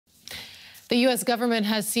The U.S. government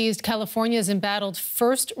has seized California's embattled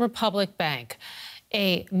First Republic Bank.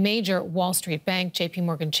 A major Wall Street bank,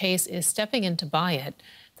 JP Chase, is stepping in to buy it.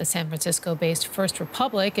 The San Francisco-based First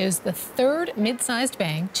Republic is the third mid-sized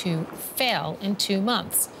bank to fail in 2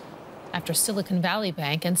 months, after Silicon Valley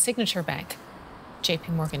Bank and Signature Bank.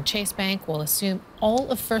 JP Chase Bank will assume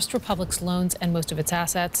all of First Republic's loans and most of its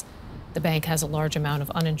assets. The bank has a large amount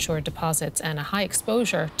of uninsured deposits and a high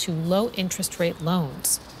exposure to low interest rate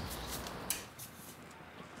loans.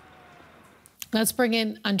 Let's bring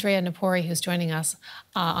in Andrea Napori, who's joining us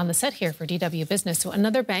on the set here for DW Business. So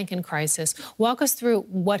another bank in crisis. Walk us through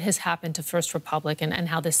what has happened to First Republic and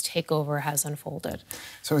how this takeover has unfolded.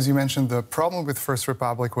 So as you mentioned, the problem with First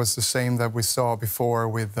Republic was the same that we saw before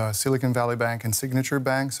with Silicon Valley Bank and Signature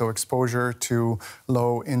Bank. So exposure to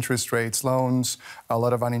low interest rates loans, a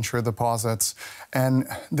lot of uninsured deposits. And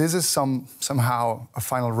this is somehow a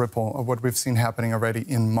final ripple of what we've seen happening already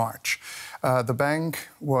in March. The bank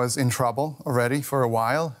was in trouble already for a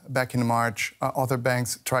while. Back in March, other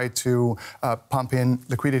banks tried to pump in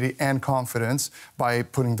liquidity and confidence by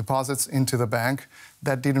putting deposits into the bank.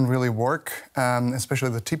 That didn't really work, especially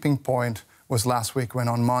the tipping point was last week when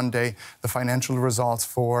on Monday the financial results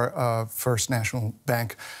for First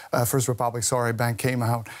Republic Bank came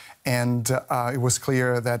out, and it was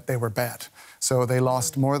clear that they were bad. So they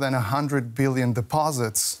lost more than 100 billion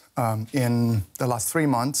deposits in the last 3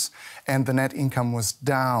 months, and the net income was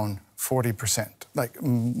down 40%. Like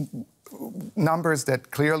numbers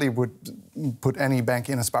that clearly would put any bank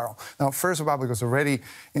in a spiral. Now, First Republic was already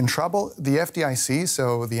in trouble. The FDIC,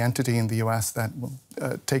 so the entity in the US that will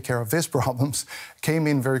take care of these problems, came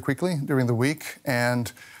in very quickly during the week,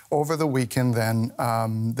 and over the weekend then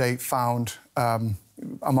they found,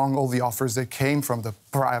 among all the offers that came from the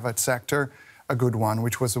private sector, a good one,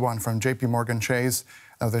 which was the one from JP Chase.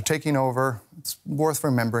 Now they're taking over. It's worth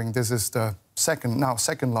remembering this is the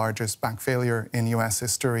second largest bank failure in U.S.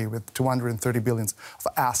 history, with 230 billion of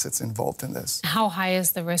assets involved in this. How high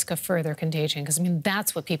is the risk of further contagion? Because, I mean,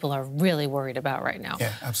 that's what people are really worried about right now.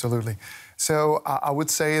 Yeah, absolutely. So I would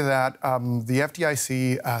say that the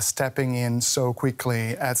FDIC stepping in so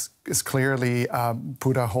quickly has clearly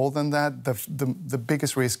put a hold on that. The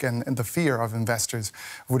biggest risk and the fear of investors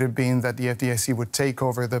would have been that the FDIC would take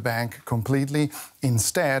over the bank completely.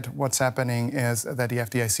 Instead, what's happening is that the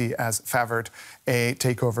FDIC has favored a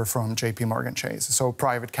takeover from JP Chase, so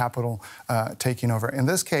private capital taking over. In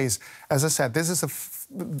this case, as I said, this is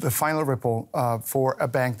the final ripple for a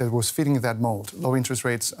bank that was fitting that mold: low interest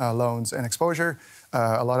rates, loans and exposure,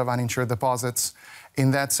 a lot of uninsured deposits. In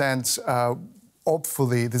that sense,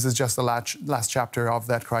 hopefully, this is just the last chapter of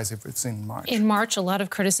that crisis we've seen in March. In March, a lot of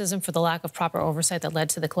criticism for the lack of proper oversight that led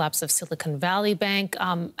to the collapse of Silicon Valley Bank.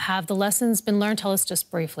 Have the lessons been learned? Tell us just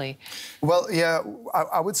briefly. Well, yeah,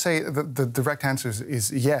 I would say the direct answer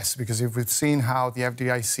is yes, because if we've seen how the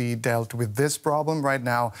FDIC dealt with this problem right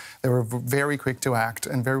now, they were very quick to act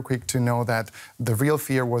and very quick to know that the real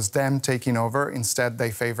fear was them taking over. Instead, they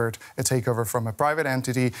favored a takeover from a private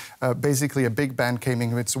entity. Basically, a big bank came in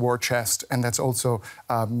with its war chest, and that's also,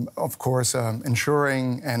 of course,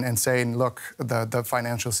 ensuring and saying, look, the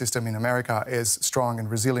financial system in America is strong and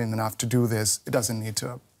resilient enough to do this. It doesn't need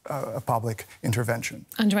a public intervention.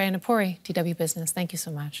 Andrea Napori, DW Business, thank you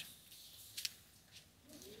so much.